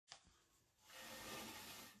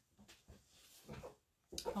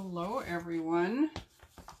Hello everyone.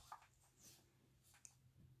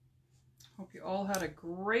 Hope you all had a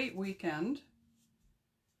great weekend.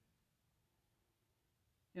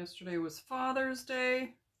 Yesterday was Father's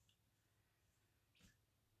Day.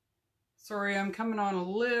 Sorry, I'm coming on a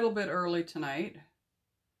little bit early tonight.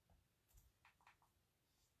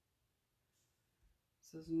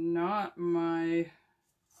 This is not my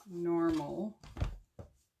normal.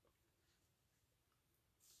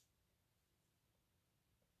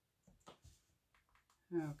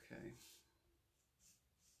 Okay.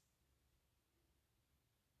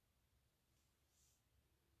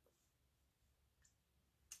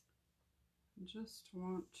 Just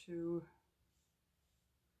want to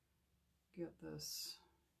get this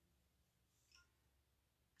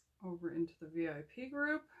over into the VIP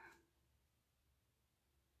group.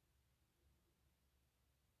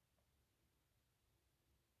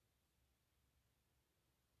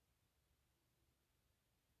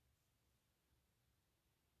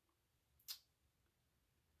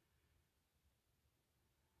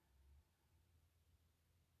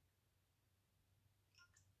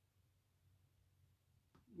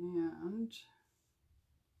 And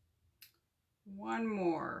one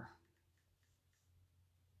more.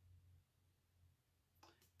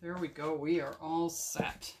 There we go. We are all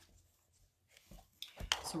set.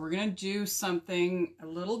 So we're going to do something a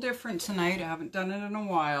little different tonight. I haven't done it in a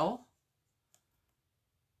while.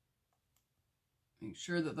 Make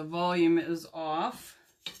sure that the volume is off.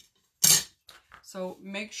 So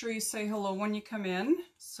make sure you say hello when you come in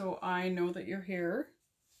so I know that you're here.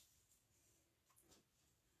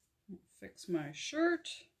 Fix my shirt.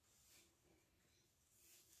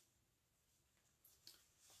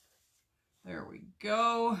 There we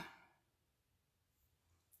go.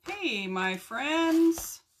 Hey, my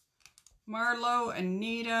friends. Marlo,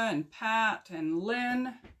 Anita, and Pat, and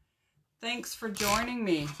Lynn. Thanks for joining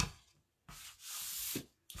me.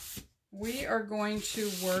 We are going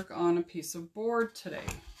to work on a piece of board today.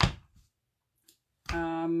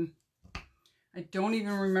 I don't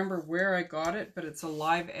even remember where I got it, but it's a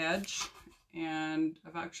live edge, and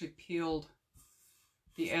I've actually peeled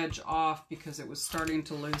the edge off because it was starting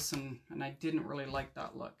to loosen, and I didn't really like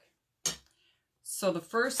that look. So the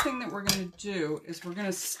first thing that we're going to do is we're going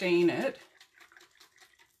to stain it.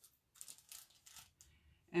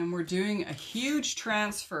 And we're doing a huge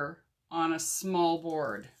transfer on a small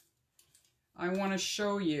board. I want to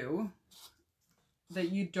show you that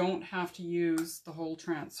you don't have to use the whole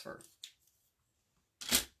transfer.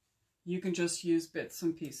 You can just use bits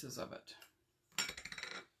and pieces of it.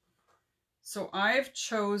 So I've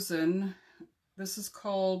chosen, this is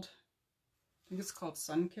called, I think it's called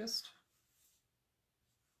Sun-Kissed,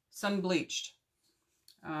 Sun-Bleached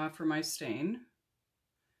for my stain.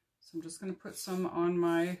 So I'm just going to put some on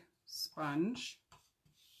my sponge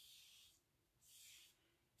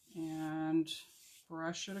and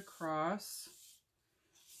brush it across.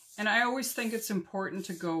 And I always think it's important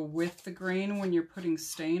to go with the grain when you're putting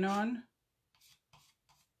stain on.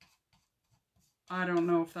 I don't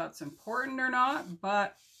know if that's important or not,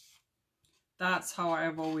 but that's how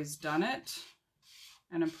I've always done it.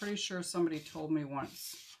 And I'm pretty sure somebody told me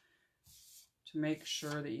once to make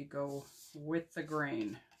sure that you go with the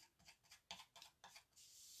grain.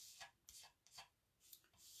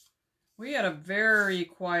 We had a very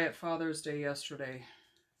quiet Father's Day yesterday.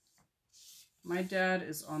 My dad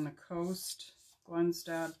is on the coast. Glenn's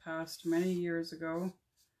dad passed many years ago.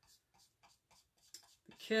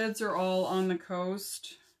 The kids are all on the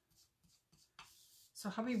coast. So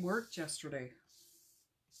hubby worked yesterday.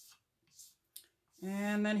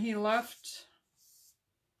 And then he left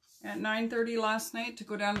at 9:30 last night to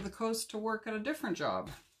go down to the coast to work at a different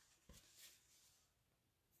job.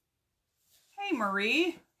 Hey,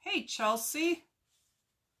 Marie. Hey, Chelsea.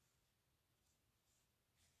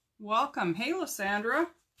 Welcome. Hey, Lysandra.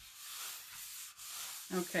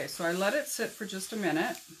 Okay, so I let it sit for just a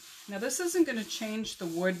minute. Now, this isn't going to change the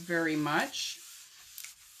wood very much,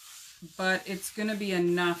 but it's going to be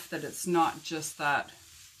enough that it's not just that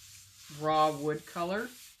raw wood color,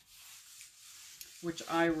 which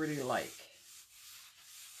I really like.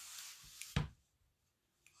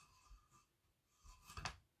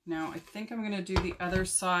 Now, I think I'm going to do the other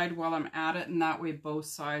side while I'm at it, and that way both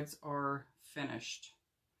sides are finished,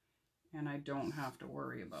 and I don't have to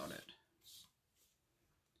worry about it.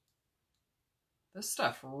 This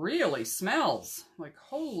stuff really smells like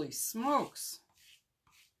holy smokes.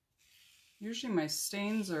 Usually my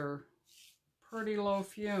stains are pretty low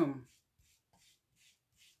fume.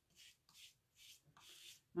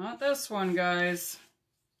 Not this one, guys.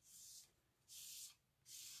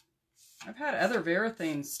 I've had other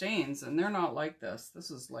Varathane stains and they're not like this.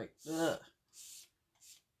 This is like, ugh.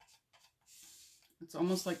 It's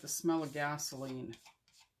almost like the smell of gasoline.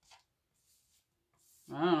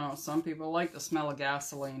 I don't know, some people like the smell of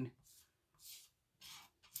gasoline.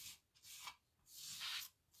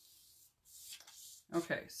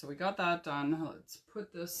 Okay, so we got that done. Let's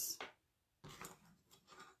put this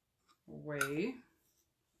away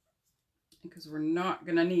because we're not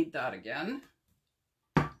going to need that again.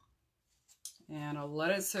 And I'll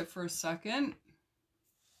let it sit for a second.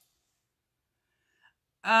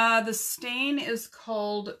 The stain is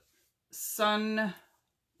called Sun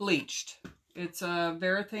Bleached. It's a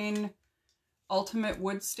Varathane Ultimate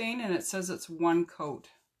Wood Stain, and it says it's 1 coat.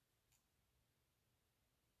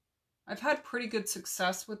 I've had pretty good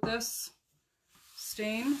success with this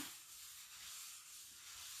stain.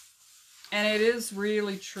 And it is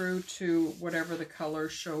really true to whatever the color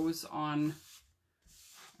shows on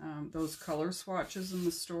those color swatches in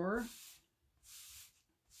the store.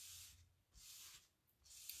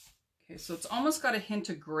 Okay, so it's almost got a hint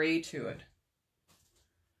of gray to it.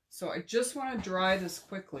 So I just want to dry this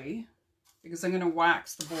quickly because I'm going to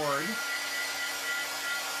wax the board.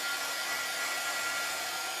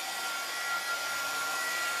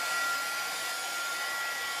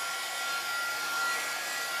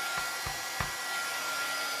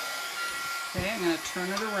 Okay, I'm going to turn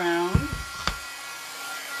it around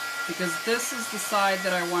because this is the side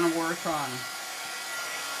that I want to work on.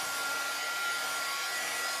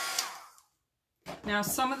 Now,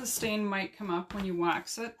 some of the stain might come up when you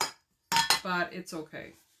wax it, but it's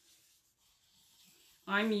okay.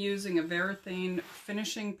 I'm using a Varathane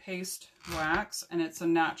Finishing Paste Wax, and it's a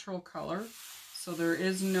natural color, so there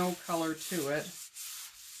is no color to it.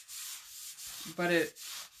 But it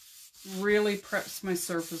really preps my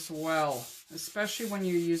surface well, especially when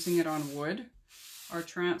you're using it on wood or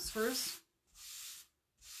transfers.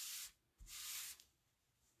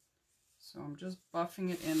 So I'm just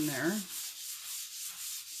buffing it in there.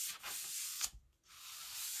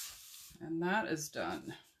 And that is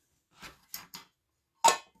done.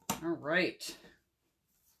 All right.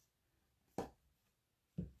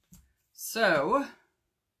 So,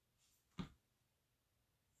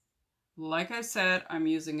 like I said, I'm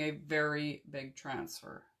using a very big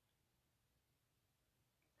transfer.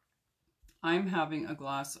 I'm having a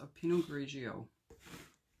glass of Pinot Grigio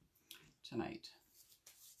tonight,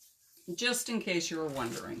 just in case you were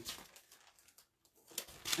wondering.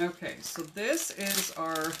 Okay, so this is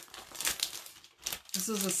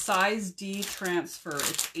a size D transfer.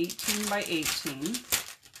 It's 18 by 18.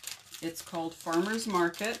 It's called Farmer's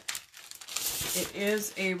Market. It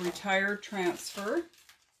is a retired transfer,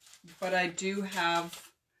 but I do have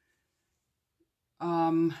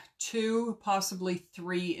 2, possibly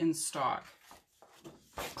 3 in stock.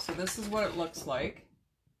 So this is what it looks like.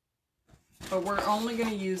 But we're only going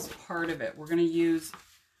to use part of it. We're going to use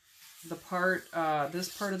the part,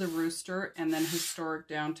 this part of the Rooster, and then Historic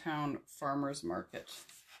Downtown Farmers Market.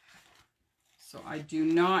 So I do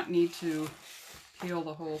not need to peel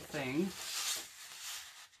the whole thing.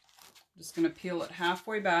 I'm just going to peel it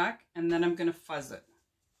halfway back, and then I'm going to fuzz it.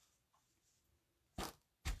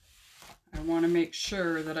 I want to make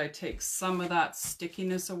sure that I take some of that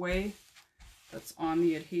stickiness away that's on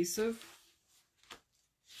the adhesive.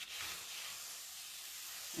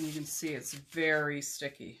 And you can see it's very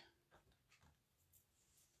sticky.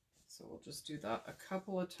 So we'll just do that a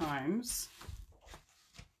couple of times.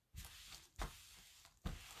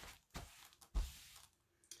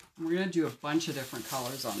 And we're going to do a bunch of different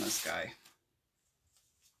colors on this guy.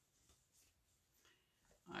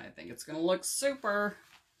 I think it's going to look super.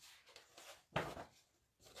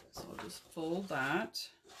 So I'll just fold that.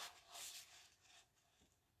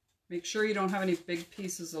 Make sure you don't have any big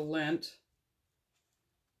pieces of lint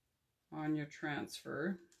on your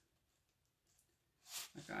transfer.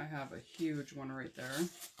 Like I have a huge one right there.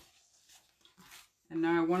 And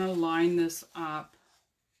now I want to line this up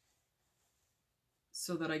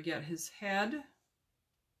so that I get his head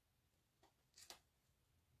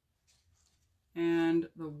and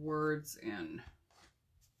the words in.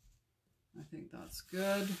 I think that's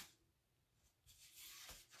good.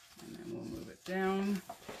 And then we'll move it down.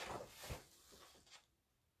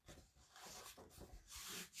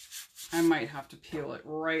 I might have to peel it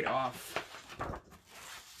right off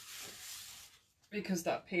because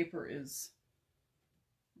that paper is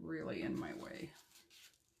really in my way.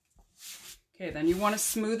 Okay, then you want to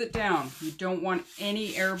smooth it down. You don't want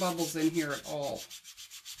any air bubbles in here at all.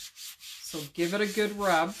 So give it a good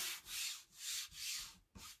rub.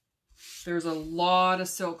 There's a lot of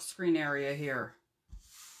silk screen area here.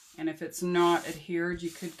 And if it's not adhered, you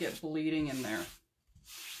could get bleeding in there.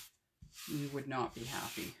 You would not be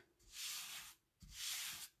happy.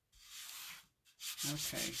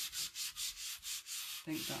 Okay. I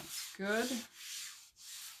think that's good.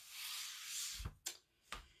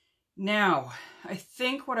 Now, I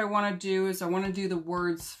think what I want to do is I want to do the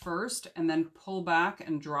words first and then pull back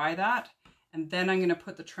and dry that. And then I'm going to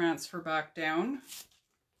put the transfer back down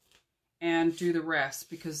and do the rest,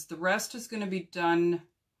 because the rest is going to be done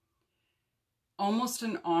almost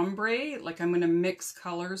an ombre. Like I'm going to mix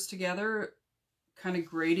colors together, kind of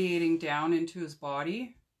gradiating down into his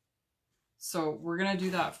body. So we're going to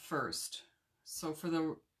do that first. So for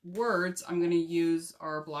the words, I'm going to use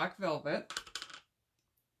our black velvet.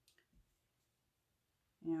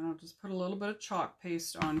 And I'll just put a little bit of chalk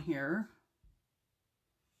paste on here.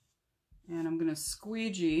 And I'm going to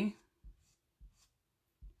squeegee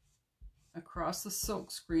across the silk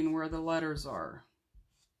screen where the letters are.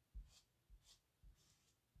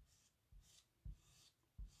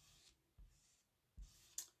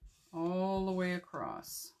 All the way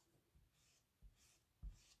across.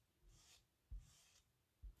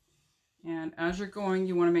 And as you're going,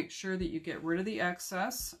 you want to make sure that you get rid of the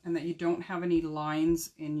excess and that you don't have any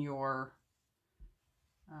lines in your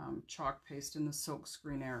chalk paste in the silk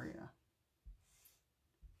screen area.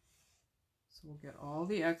 So we'll get all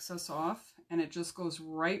the excess off, and it just goes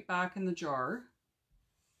right back in the jar.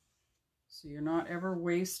 So you're not ever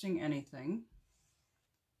wasting anything.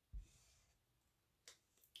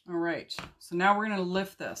 All right, so now we're going to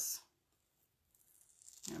lift this.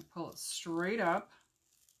 I'm going to pull it straight up.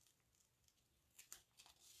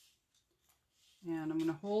 And I'm going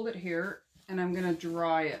to hold it here, and I'm going to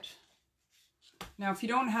dry it. Now, if you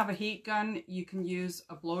don't have a heat gun, you can use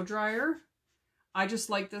a blow dryer. I just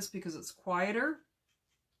like this because it's quieter.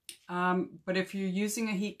 But if you're using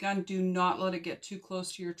a heat gun, do not let it get too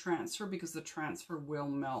close to your transfer, because the transfer will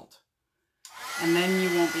melt. And then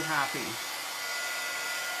you won't be happy.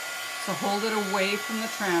 So hold it away from the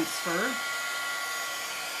transfer.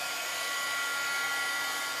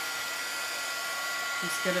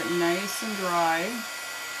 Just get it nice and dry.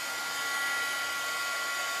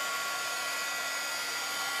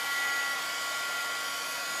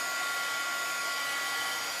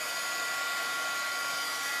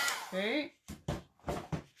 Okay.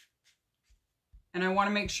 And I want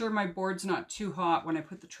to make sure my board's not too hot when I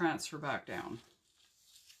put the transfer back down.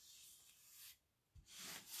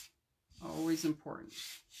 Always important.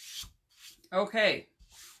 Okay.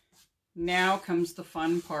 Now comes the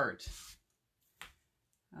fun part.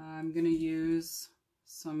 I'm going to use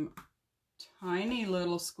some tiny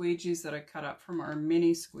little squeegees that I cut up from our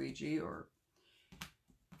mini squeegee,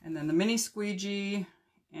 and then the mini squeegee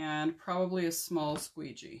and probably a small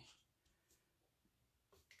squeegee.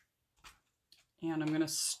 And I'm going to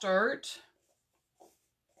start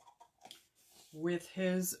with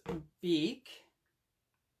his beak.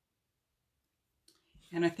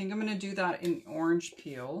 And I think I'm going to do that in orange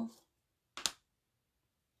peel.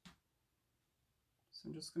 So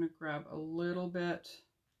I'm just going to grab a little bit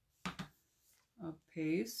of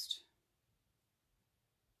paste,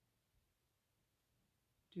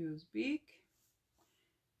 do his beak,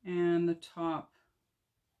 and the top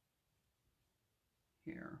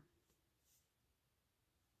here,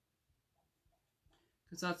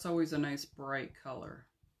 because that's always a nice bright color.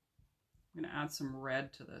 I'm going to add some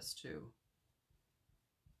red to this too.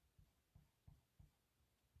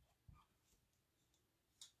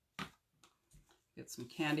 Get some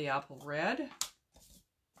candy apple red.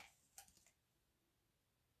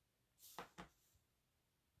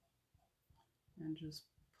 And just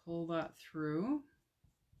pull that through.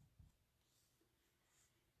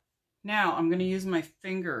 Now I'm going to use my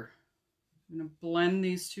finger. I'm going to blend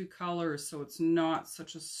these two colors so it's not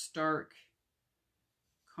such a stark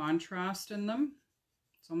contrast in them.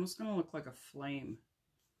 It's almost going to look like a flame.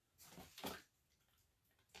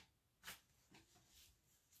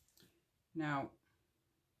 Now,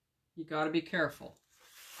 you got to be careful.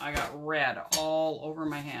 I got red all over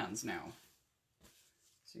my hands now.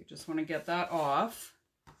 So you just want to get that off.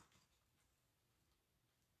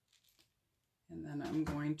 And then I'm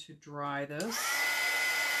going to dry this.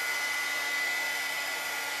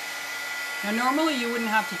 Now normally you wouldn't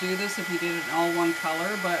have to do this if you did it in all one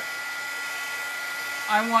color, but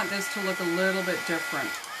I want this to look a little bit different.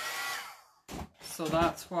 So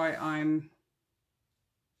that's why I'm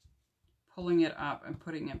pulling it up and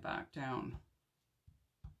putting it back down.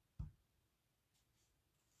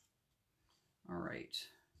 All right.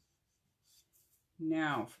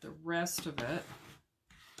 Now for the rest of it,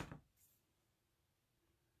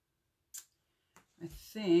 I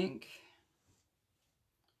think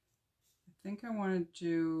think I want to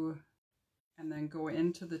do, and then go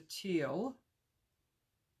into the teal,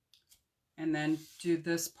 and then do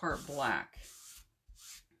this part black.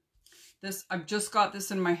 This, I've just got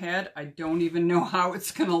this in my head. I don't even know how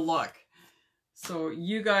it's gonna look. So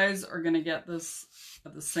you guys are gonna get this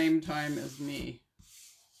at the same time as me.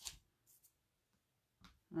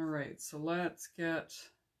 All right, so let's get,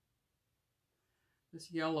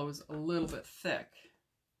 this yellow is a little bit thick.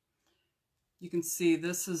 You can see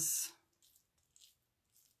this is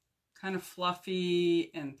kind of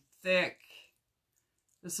fluffy and thick.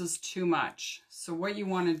 This is too much. So what you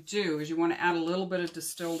want to do is you want to add a little bit of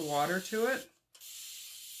distilled water to it.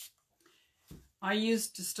 I use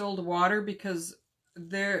distilled water because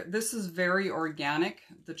this is very organic,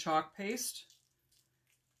 the chalk paste.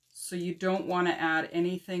 So you don't want to add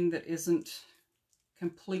anything that isn't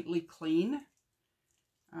completely clean.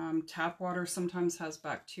 Tap water sometimes has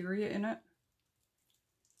bacteria in it,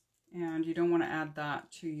 and you don't want to add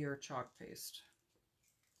that to your chalk paste.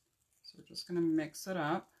 So we're just going to mix it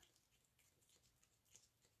up.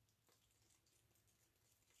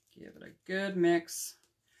 Give it a good mix.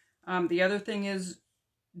 The other thing is,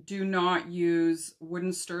 do not use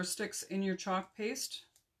wooden stir sticks in your chalk paste,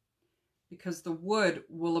 because the wood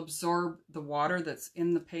will absorb the water that's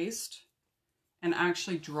in the paste and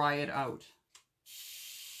actually dry it out.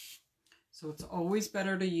 So it's always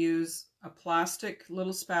better to use a plastic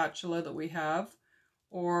little spatula that we have,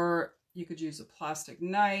 or you could use a plastic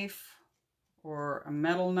knife or a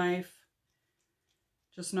metal knife,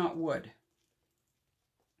 just not wood.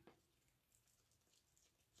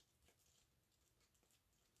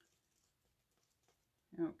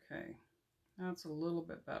 Okay, that's a little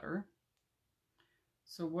bit better.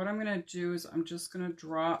 So what I'm going to do is I'm just going to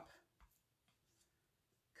drop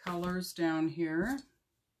colors down here.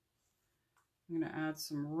 I'm going to add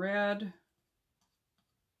some red.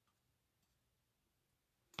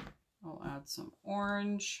 I'll add some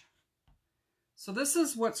orange. So this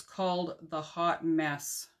is what's called the hot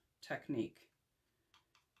mess technique,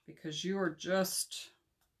 because you are just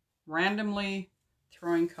randomly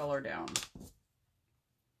throwing color down.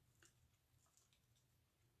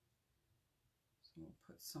 So we'll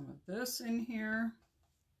put some of this in here.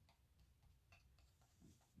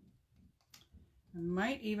 I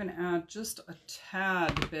might even add just a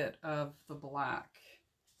tad bit of the black.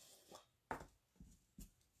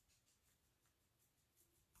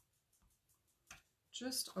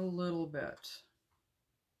 Just a little bit.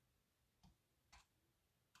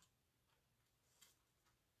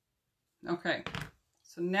 Okay,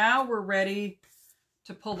 so now we're ready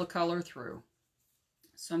to pull the color through.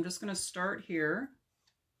 So I'm just going to start here.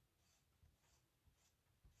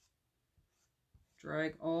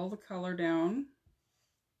 Drag all the color down.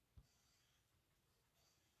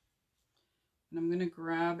 And I'm going to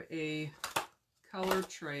grab a color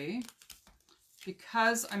tray.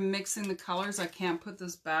 Because I'm mixing the colors, I can't put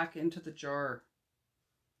this back into the jar.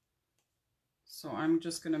 So I'm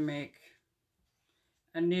just going to make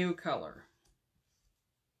a new color.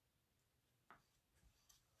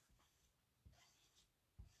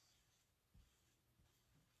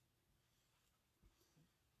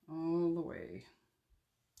 All the way.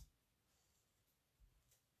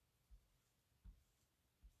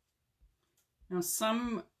 Now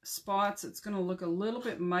some spots it's going to look a little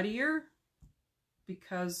bit muddier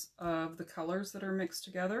because of the colors that are mixed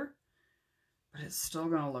together, but it's still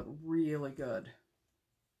going to look really good.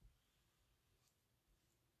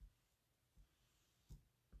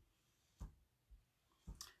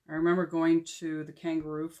 I remember going to the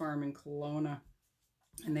kangaroo farm in Kelowna,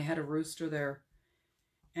 and they had a rooster there,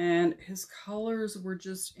 and his colors were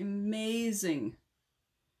just amazing,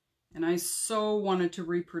 and I so wanted to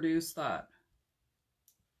reproduce that.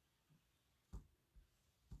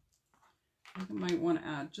 I think I might want to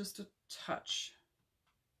add just a touch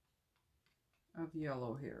of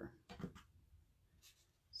yellow here.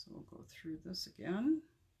 So we'll go through this again.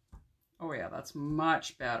 Oh yeah, that's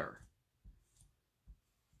much better.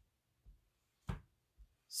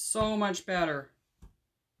 So much better.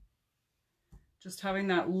 Just having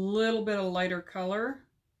that little bit of lighter color,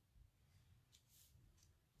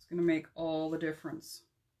 it's going to make all the difference.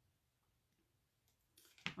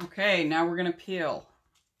 Okay, now we're going to peel.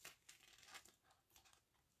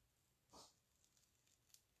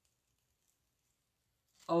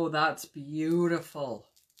 Oh, that's beautiful.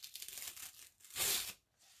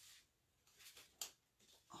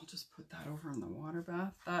 I'll just put that over in the water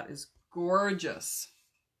bath. That is gorgeous.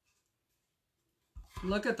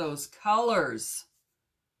 Look at those colors.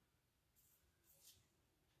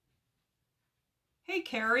 Hey,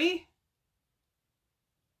 Carrie.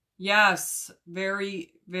 Yes,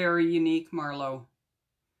 very, very unique, Marlo.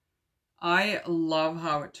 I love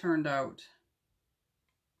how it turned out.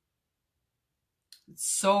 It's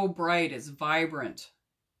so bright, it's vibrant.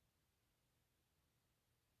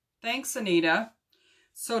 Thanks, Anita.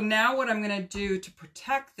 So now what I'm going to do to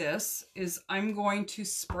protect this is I'm going to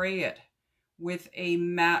spray it with a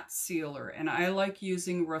matte sealer. And I like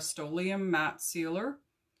using Rust-Oleum matte sealer.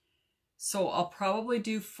 So I'll probably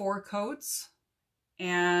do 4 coats.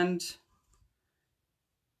 And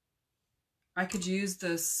I could use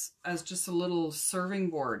this as just a little serving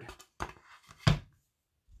board.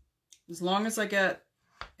 As long as I get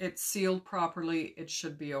it sealed properly, it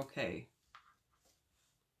should be okay.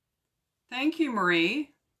 Thank you,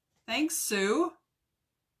 Marie. Thanks, Sue.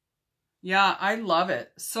 Yeah, I love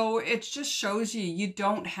it. So it just shows you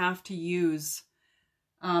don't have to use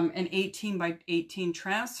an 18 by 18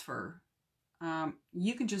 transfer.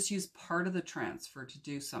 You can just use part of the transfer to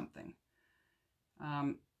do something.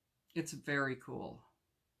 It's very cool.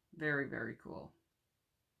 Very, very cool.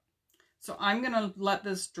 So I'm going to let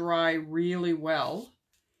this dry really well.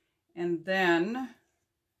 And then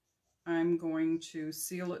I'm going to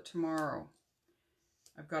seal it tomorrow.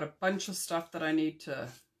 I've got a bunch of stuff that I need to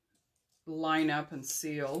line up and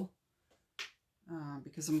seal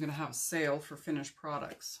because I'm going to have a sale for finished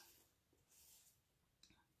products.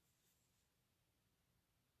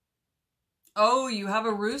 Oh, you have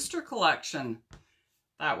a rooster collection.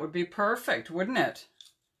 That would be perfect, wouldn't it?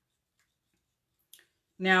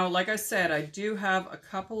 Now, like I said, I do have a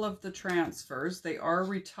couple of the transfers. They are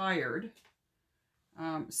retired.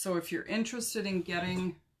 So if you're interested in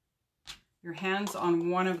getting your hands on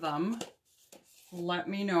one of them, let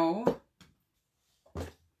me know.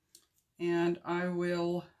 And I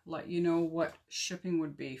will let you know what shipping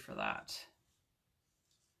would be for that.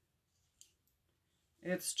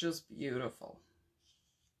 It's just beautiful.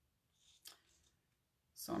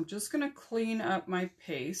 So I'm just going to clean up my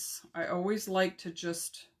paste. I always like to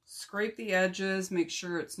just scrape the edges, make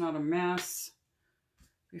sure it's not a mess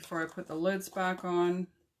before I put the lids back on.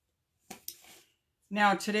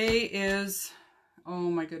 Now today is, oh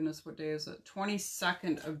my goodness, what day is it?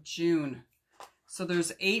 22nd of June. So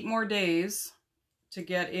there's 8 more days to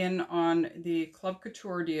get in on the Club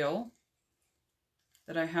Couture deal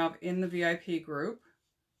that I have in the VIP group.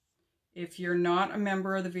 If you're not a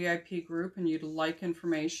member of the VIP group and you'd like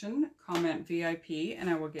information, comment VIP and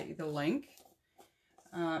I will get you the link.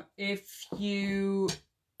 If you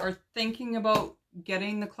are thinking about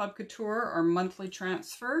getting the Club Couture or monthly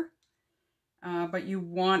transfer, but you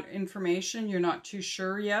want information, you're not too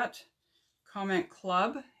sure yet, comment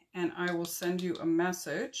club and I will send you a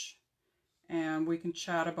message and we can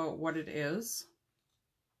chat about what it is.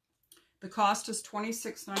 The cost is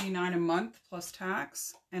 $26.99 a month plus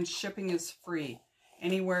tax, and shipping is free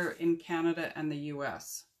anywhere in Canada and the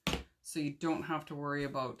US. So you don't have to worry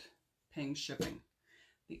about paying shipping.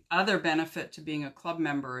 The other benefit to being a club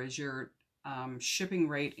member is your shipping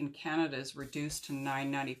rate in Canada is reduced to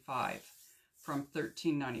 $9.95 from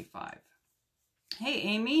 $13.95. Hey,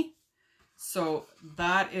 Amy. So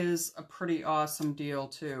that is a pretty awesome deal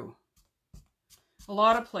too. A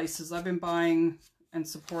lot of places I've been buying and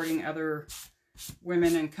supporting other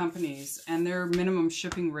women and companies, and their minimum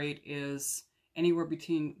shipping rate is anywhere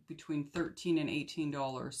between $13 and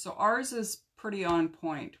 $18. So ours is pretty on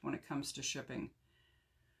point when it comes to shipping.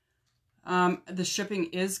 The shipping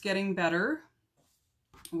is getting better.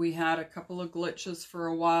 We had a couple of glitches for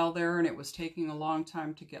a while there, and it was taking a long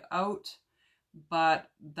time to get out, but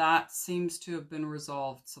that seems to have been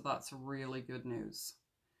resolved, so that's really good news.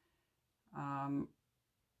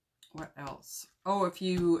 What else? Oh, if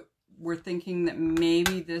you were thinking that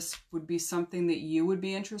maybe this would be something that you would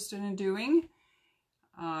be interested in doing,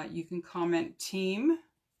 you can comment team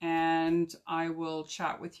and I will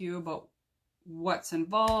chat with you about what's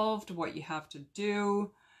involved, what you have to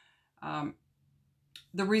do.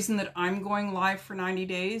 The reason that I'm going live for 90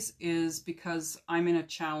 days is because I'm in a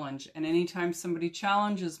challenge, and anytime somebody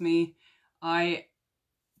challenges me, I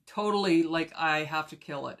totally, like, I have to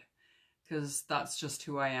kill it. Because that's just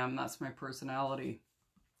who I am. That's my personality.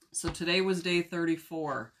 So today was day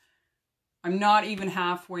 34. I'm not even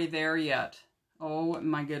halfway there yet. Oh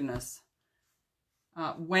my goodness.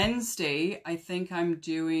 Wednesday, I think I'm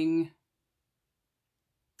doing...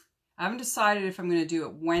 I haven't decided if I'm going to do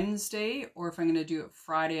it Wednesday or if I'm going to do it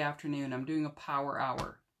Friday afternoon. I'm doing a power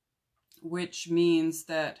hour, which means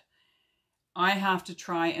that I have to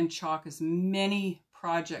try and chalk as many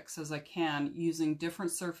projects as I can using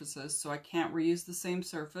different surfaces, so I can't reuse the same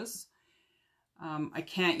surface. I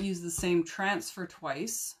can't use the same transfer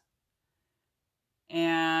twice,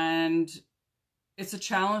 and it's a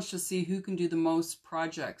challenge to see who can do the most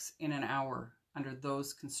projects in an hour under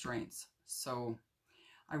those constraints. So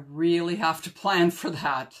I really have to plan for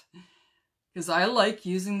that because I like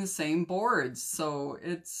using the same boards. So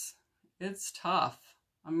it's tough.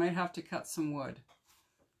 I might have to cut some wood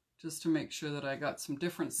just to make sure that I got some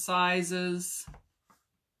different sizes.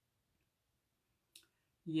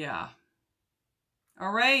 Yeah.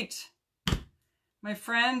 All right, my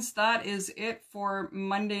friends, that is it for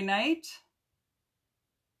Monday night.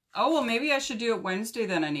 Oh, well, maybe I should do it Wednesday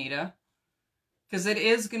then, Anita, because it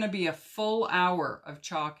is going to be a full hour of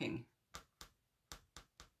chalking.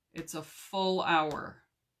 It's a full hour.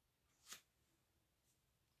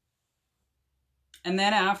 And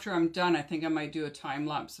then after I'm done, I think I might do a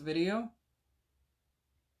time-lapse video.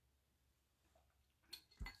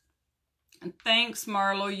 And thanks,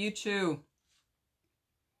 Marlo, you too.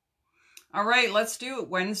 All right, let's do it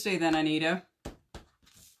Wednesday then, Anita.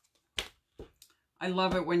 I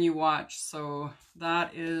love it when you watch, so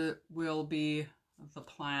that will be the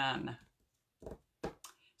plan.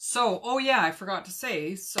 So, oh yeah, I forgot to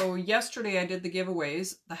say, so yesterday I did the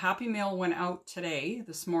giveaways. The Happy Mail went out today,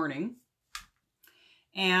 this morning.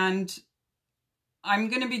 And I'm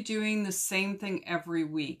going to be doing the same thing every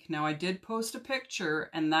week. Now, I did post a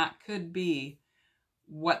picture, and that could be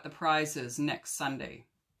what the prize is next Sunday.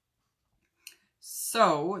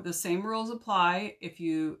 So, the same rules apply. If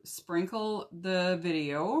you sprinkle the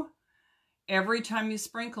video, every time you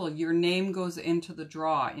sprinkle, your name goes into the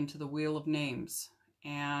draw, into the wheel of names.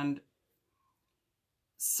 And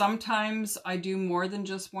sometimes I do more than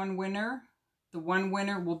just one winner. The one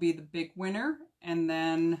winner will be the big winner, and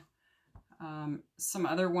then some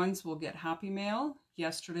other ones will get Happy Mail.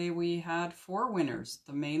 Yesterday we had 4 winners,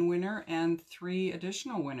 the main winner and 3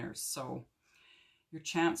 additional winners. So your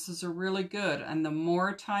chances are really good. And the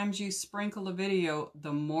more times you sprinkle a video,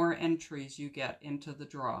 the more entries you get into the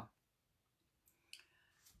draw.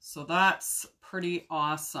 So that's pretty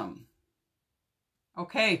awesome.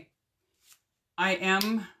 Okay, I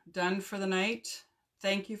am done for the night.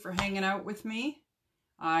 Thank you for hanging out with me.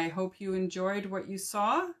 I hope you enjoyed what you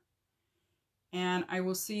saw. And I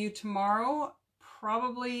will see you tomorrow,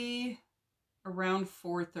 probably around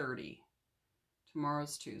 4:30.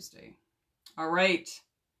 Tomorrow's Tuesday. All right.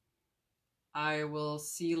 I will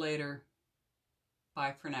see you later.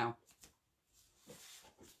 Bye for now.